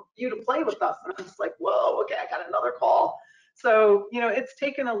time for you to play with us. And I'm just like, whoa, okay, I got another call. So, it's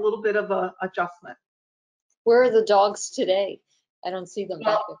taken a little bit of a adjustment. Where are the dogs today? I don't see them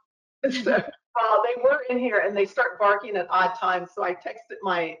back there. So, they were in here and they start barking at odd times. So I texted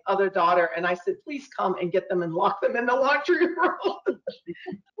my other daughter and I said, please come and get them and lock them in the laundry room.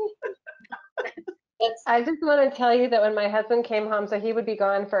 I just want to tell you that when my husband came home, so he would be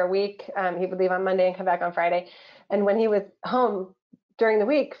gone for a week. He would leave on Monday and come back on Friday. And when he was home during the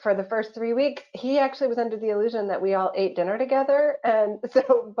week for the first 3 weeks, he actually was under the illusion that we all ate dinner together. And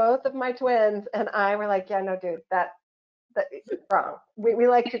so both of my twins and I were like, yeah, no, dude, that is wrong. We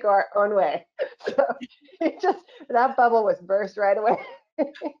like to go our own way. So that bubble was burst right away.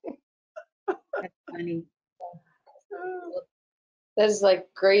 That's funny. That is like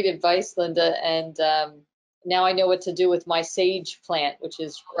great advice, Linda. And now I know what to do with my sage plant, which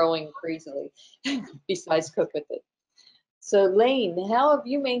is growing crazily, besides cook with it. So Lane, how have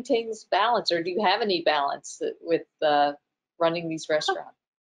you maintained this balance, or do you have any balance with running these restaurants?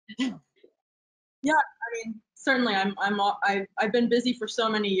 Yeah, I mean, certainly I've been busy for so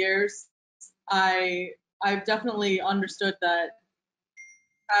many years. I've definitely understood that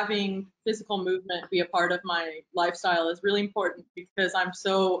having physical movement be a part of my lifestyle is really important, because I'm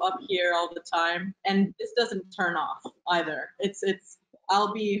so up here all the time, and this doesn't turn off either.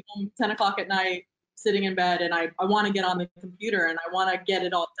 I'll be home 10 o'clock at night sitting in bed, and I want to get on the computer and I want to get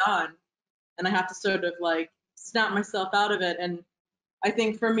it all done, and I have to sort of like snap myself out of it. And I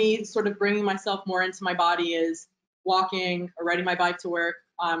think for me, sort of bringing myself more into my body is walking or riding my bike to work.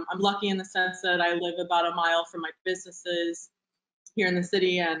 I'm lucky in the sense that I live about a mile from my businesses here in the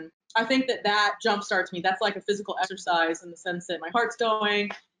city, and I think that jump starts me. That's like a physical exercise in the sense that my heart's going,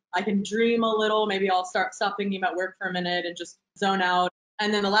 I can dream a little, maybe I'll stop thinking about work for a minute and just zone out.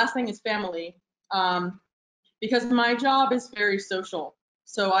 And then the last thing is family, because my job is very social.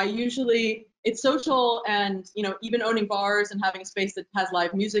 So it's social, and even owning bars and having a space that has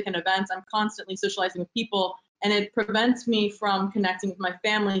live music and events, I'm constantly socializing with people, and it prevents me from connecting with my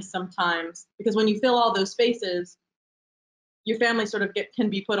family sometimes, because when you fill all those spaces, your family sort of can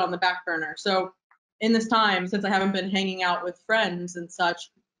be put on the back burner. So in this time, since I haven't been hanging out with friends and such,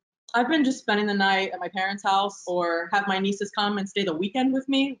 I've been just spending the night at my parents' house or have my nieces come and stay the weekend with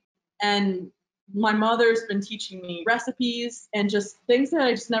me. And my mother's been teaching me recipes and just things that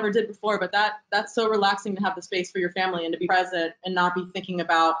I just never did before. But that's so relaxing to have the space for your family and to be present and not be thinking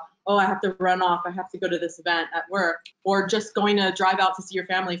about, oh, I have to run off, I have to go to this event at work, or just going to drive out to see your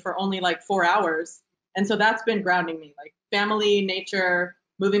family for only like 4 hours. And so that's been grounding me, like family, nature,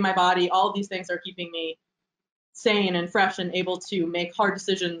 moving my body, all of these things are keeping me sane and fresh and able to make hard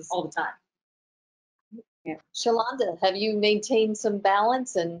decisions all the time. Yeah. Shelonda, have you maintained some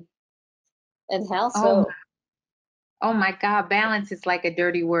balance, and how Oh, so? oh my God, balance is like a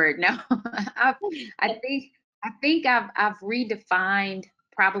dirty word. No, I think I've redefined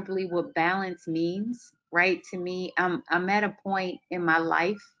probably what balance means, right? To me, I'm at a point in my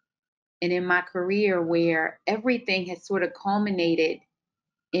life and in my career where everything has sort of culminated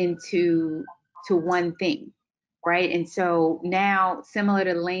into one thing, right? And so now, similar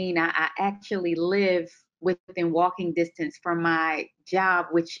to Lane, I actually live within walking distance from my job,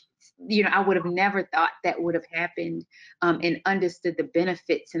 which I would have never thought that would have happened, and understood the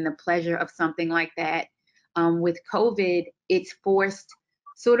benefits and the pleasure of something like that. With COVID, it's forced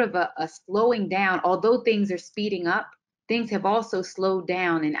sort of a slowing down. Although things are speeding up, things have also slowed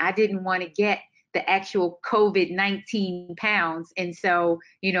down, and I didn't want to get the actual COVID-19 pounds. And so,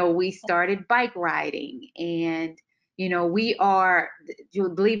 we started bike riding, and, we are,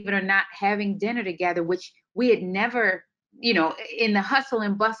 believe it or not, having dinner together, which we had never, in the hustle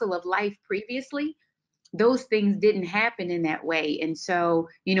and bustle of life previously, those things didn't happen in that way. And so,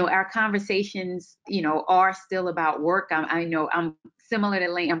 our conversations, are still about work. I know I'm similar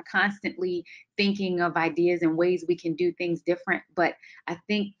to Lane. I'm constantly thinking of ideas and ways we can do things different. But I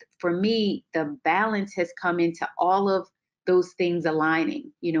think for me, the balance has come into all of those things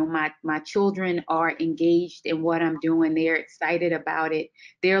aligning. My children are engaged in what I'm doing. They're excited about it.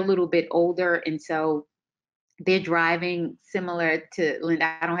 They're a little bit older. And so they're driving, similar to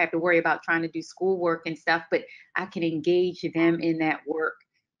Linda. I don't have to worry about trying to do schoolwork and stuff, but I can engage them in that work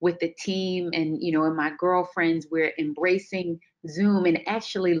with the team. And, and my girlfriends, we're embracing Zoom and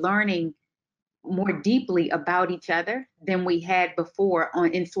actually learning more deeply about each other than we had before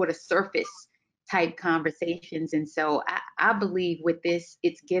in sort of surface type conversations. And so I believe with this,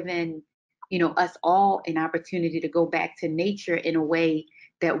 it's given, us all an opportunity to go back to nature in a way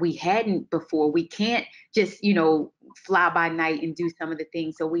that we hadn't before. We can't just, fly by night and do some of the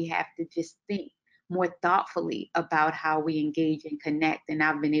things. So we have to just think more thoughtfully about how we engage and connect. And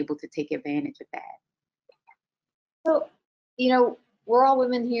I've been able to take advantage of that. So, we're all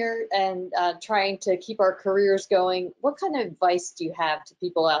women here and trying to keep our careers going. What kind of advice do you have to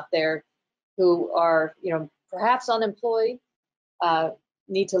people out there who are, perhaps unemployed,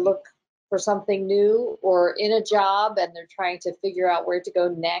 need to look for something new, or in a job and they're trying to figure out where to go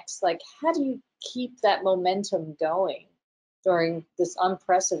next? Like, how do you keep that momentum going during this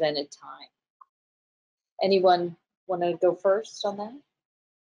unprecedented time? Anyone want to go first on that?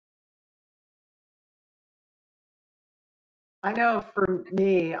 I know for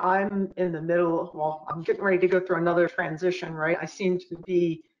me, I'm in the middle, well, I'm getting ready to go through another transition, right? I seem to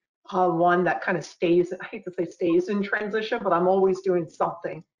be one that kind of stays, I hate to say stays in transition, but I'm always doing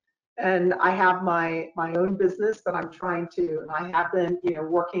something. And I have my own business that I'm trying to, and I have been,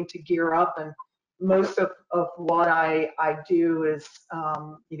 working to gear up. And most of what I do is,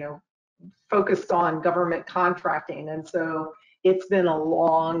 focused on government contracting. And so it's been a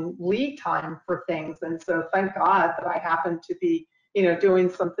long lead time for things. And so thank God that I happen to be, doing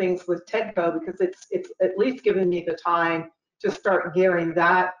some things with TEDCO, because it's at least given me the time to start gearing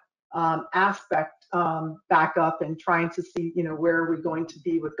that aspect back up and trying to see, where are we going to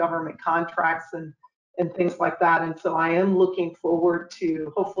be with government contracts and things like that. And so I am looking forward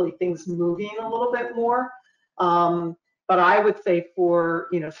to hopefully things moving a little bit more. But I would say for,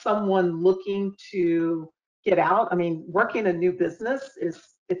 someone looking to get out, I mean, working a new business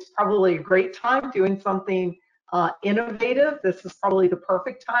it's probably a great time. Doing something innovative, this is probably the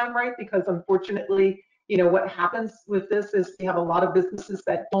perfect time, right? Because unfortunately, what happens with this is we have a lot of businesses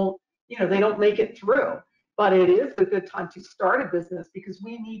that don't, they don't make it through. But it is a good time to start a business because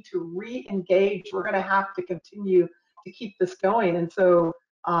we need to re-engage. We're going to have to continue to keep this going. And so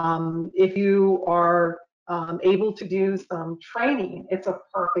if you are able to do some training, it's a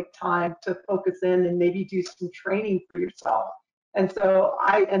perfect time to focus in and maybe do some training for yourself. And so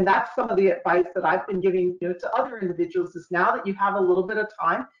and that's some of the advice that I've been giving to other individuals is now that you have a little bit of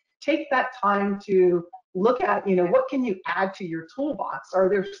time, take that time to look at, what can you add to your toolbox? Are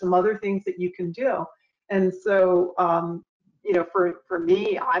there some other things that you can do? And so, for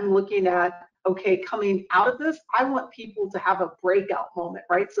me, I'm looking at, okay, coming out of this, I want people to have a breakout moment,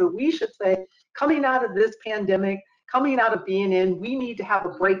 right? So we should say, coming out of this pandemic, coming out of being in, we need to have a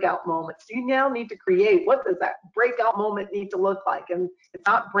breakout moment. So you now need to create, what does that breakout moment need to look like? And it's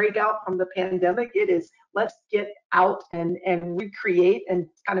not breakout from the pandemic, it is let's get out and recreate and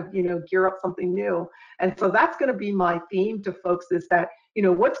kind of, gear up something new. And so that's gonna be my theme to folks is that,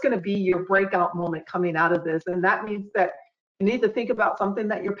 what's gonna be your breakout moment coming out of this? And that means that you need to think about something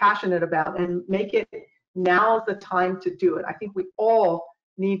that you're passionate about and make it, now's the time to do it. I think we all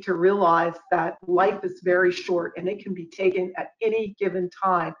need to realize that life is very short and it can be taken at any given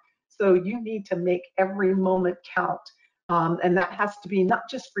time. So you need to make every moment count. And that has to be not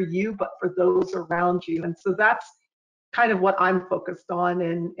just for you, but for those around you. And so that's kind of what I'm focused on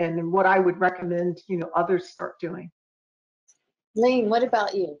and what I would recommend, others start doing. Lane, what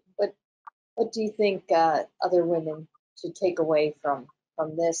about you? What do you think other women should take away from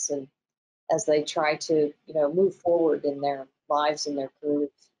this and as they try to, move forward in their lives and their careers?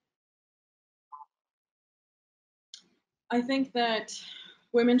 I think that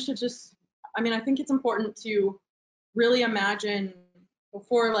women should just, I think it's important to really imagine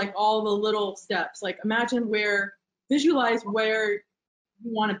before like all the little steps, like visualize where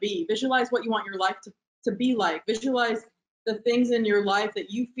you want to be, visualize what you want your life to be like, visualize the things in your life that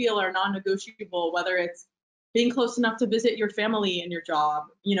you feel are non-negotiable, whether it's being close enough to visit your family in your job,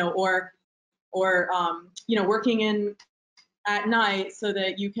 or working in at night so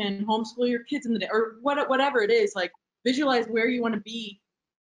that you can homeschool your kids in the day, or whatever it is. Like visualize where you want to be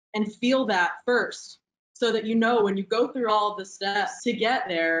and feel that first, so that when you go through all of the steps to get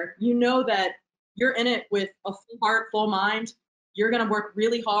there, that you're in it with a full heart, full mind. You're going to work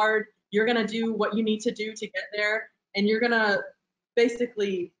really hard. You're going to do what you need to do to get there. And you're going to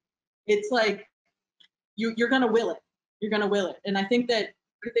basically, it's like you're going to will it. You're going to will it. And I think that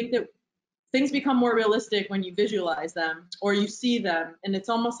things become more realistic when you visualize them or you see them. And it's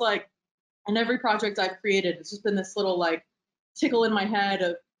almost like in every project I've created, it's just been this little like tickle in my head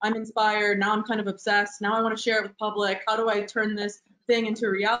of I'm inspired, now I'm kind of obsessed, now I want to share it with the public. How do I turn this thing into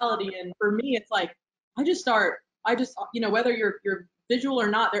reality? And for me, it's like I just whether you're visual or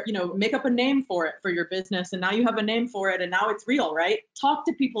not, make up a name for it for your business, and now you have a name for it, and now it's real, right? Talk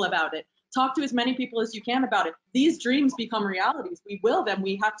to people about it. Talk to as many people as you can about it. These dreams become realities. We will them.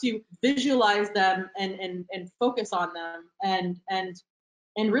 We have to visualize them and focus on them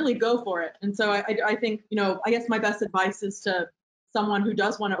and really go for it. And so I think, I guess my best advice is to someone who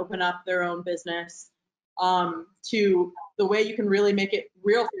does want to open up their own business, to the way you can really make it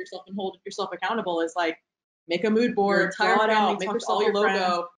real for yourself and hold yourself accountable is like make a mood board, draw it out, make yourself a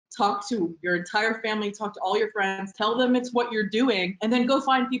logo, talk to your entire family, talk to all your friends, tell them it's what you're doing, and then go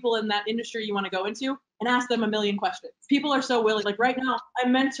find people in that industry you want to go into and ask them a million questions. People are so willing. Like right now,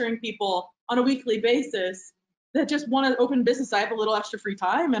 I'm mentoring people on a weekly basis that just want to open business. I have a little extra free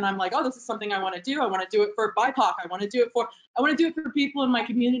time and I'm like, oh, this is something I want to do. I want to do it for BIPOC. I want to do it for people in my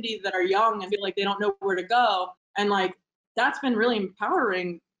community that are young and feel like they don't know where to go. And like, that's been really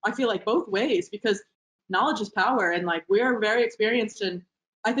empowering. I feel like both ways, because knowledge is power, and like, we are very experienced, and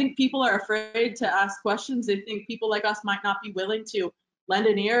I think people are afraid to ask questions. They think people like us might not be willing to lend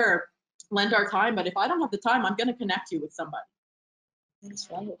an ear or lend our time. But if I don't have the time, I'm going to connect you with somebody. That's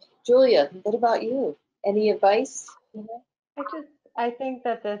right. Julia, what about you? Any advice? I think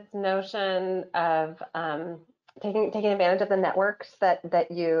that this notion of taking advantage of the networks that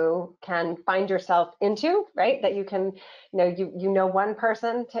you can find yourself into, right? That you can, one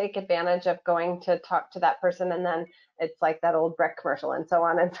person, take advantage of going to talk to that person, and then it's like that old Breck commercial, and so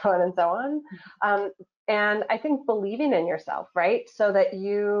on and so on and so on. And I think believing in yourself, right? So that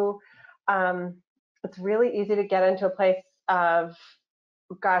you, it's really easy to get into a place of,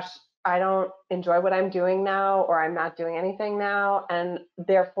 gosh, I don't enjoy what I'm doing now, or I'm not doing anything now, and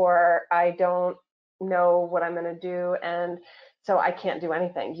therefore I don't know what I'm going to do, and so I can't do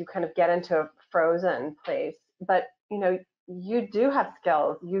anything. You kind of get into a frozen place. But you do have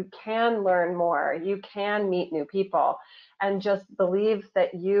skills. You can learn more. You can meet new people, and just believe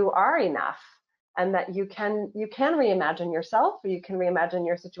that you are enough, and that you can reimagine yourself, or you can reimagine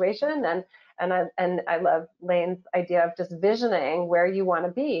your situation. And I love Lane's idea of just visioning where you want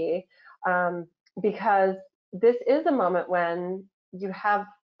to be, because this is a moment when you have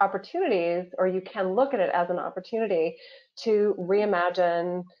opportunities, or you can look at it as an opportunity to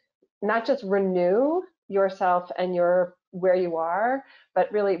reimagine, not just renew yourself and your where you are,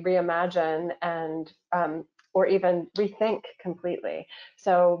 but really reimagine and or even rethink completely.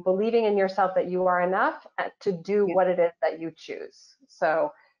 So believing in yourself that you are enough to do what it is that you choose.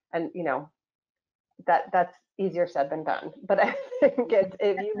 So, and you know, that's easier said than done. But I think it's,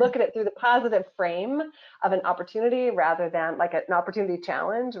 if you look at it through the positive frame of an opportunity, rather than like an opportunity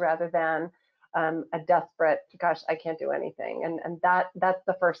challenge, rather than a desperate, gosh, I can't do anything. And that's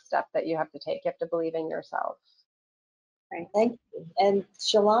the first step that you have to take. You have to believe in yourself. Right. Thank you. And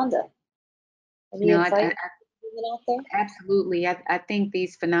Shelonda, any advice out there? Absolutely. I think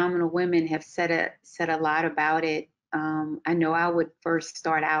these phenomenal women have said a lot about it. I know I would first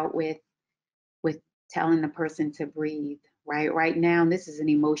start out with telling the person to breathe. Right now, this is an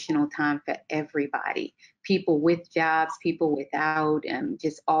emotional time for everybody. People with jobs, people without,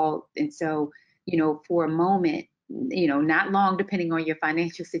 just all. And so, you know, for a moment, you know, not long, depending on your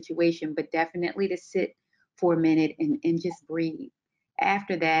financial situation, but definitely to sit for a minute and just breathe.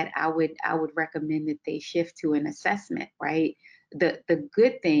 After that, I would recommend that they shift to an assessment, right? The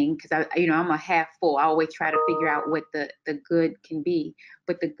good thing, because I'm a half full. I always try to figure out what the good can be.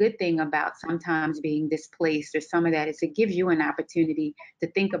 But the good thing about sometimes being displaced or some of that is it gives you an opportunity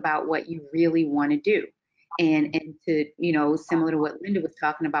to think about what you really want to do. And to, you know, similar to what Linda was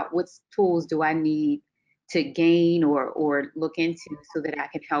talking about, what tools do I need to gain or look into so that I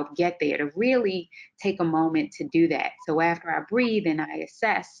can help get there, to really take a moment to do that. So after I breathe and I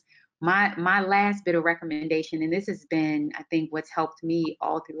assess, my last bit of recommendation, and this has been, I think, what's helped me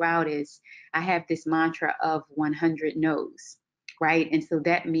all throughout, is I have this mantra of 100 no's, right? And so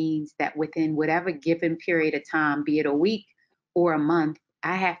that means that within whatever given period of time, be it a week or a month,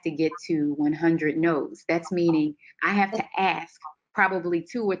 I have to get to 100 no's. That's meaning I have to ask probably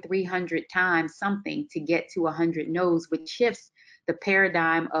 200 or 300 times something to get to 100 no's, which shifts the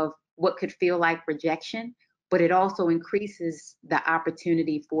paradigm of what could feel like rejection, but it also increases the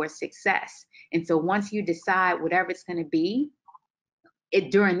opportunity for success. And so once you decide whatever it's going to be,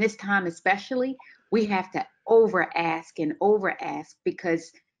 during this time especially, we have to over ask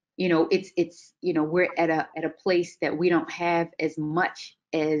because, you know, it's you know, we're at a place that we don't have as much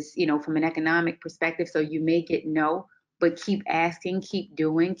as, you know, from an economic perspective. So you may get no, but keep asking, keep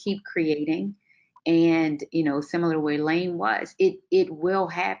doing, keep creating. And, you know, similar to where Lane was, it will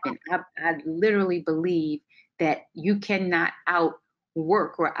happen. I literally believe that you cannot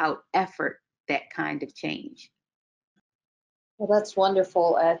outwork or out effort that kind of change. Well, that's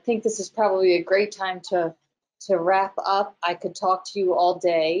wonderful. I think this is probably a great time to wrap up. I could talk to you all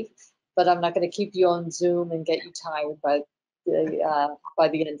day, but I'm not going to keep you on Zoom and get you tired by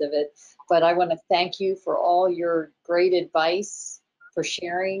the end of it. But I want to thank you for all your great advice, for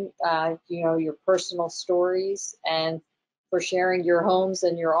sharing, you know, your personal stories, and for sharing your homes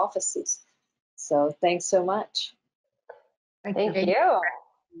and your offices. So thanks so much. Thank you. Have a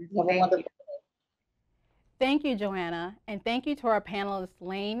wonderful day. Thank you, Joanna, and thank you to our panelists,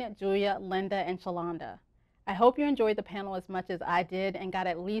 Lane, Julia, Linda, and Shelonda. I hope you enjoyed the panel as much as I did and got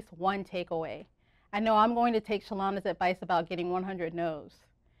at least one takeaway. I know I'm going to take Shelonda's advice about getting 100 no's.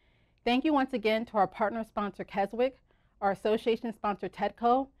 Thank you once again to our partner sponsor, Keswick, our association sponsor,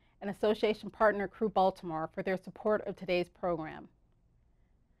 TEDCO, and association partner, Crew Baltimore, for their support of today's program.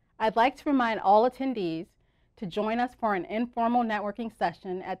 I'd like to remind all attendees to join us for an informal networking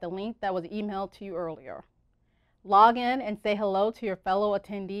session at the link that was emailed to you earlier. Log in and say hello to your fellow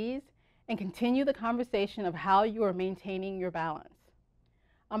attendees and continue the conversation of how you are maintaining your balance.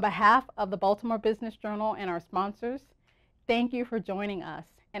 On behalf of the Baltimore Business Journal and our sponsors, thank you for joining us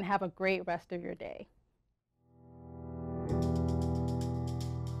and have a great rest of your day.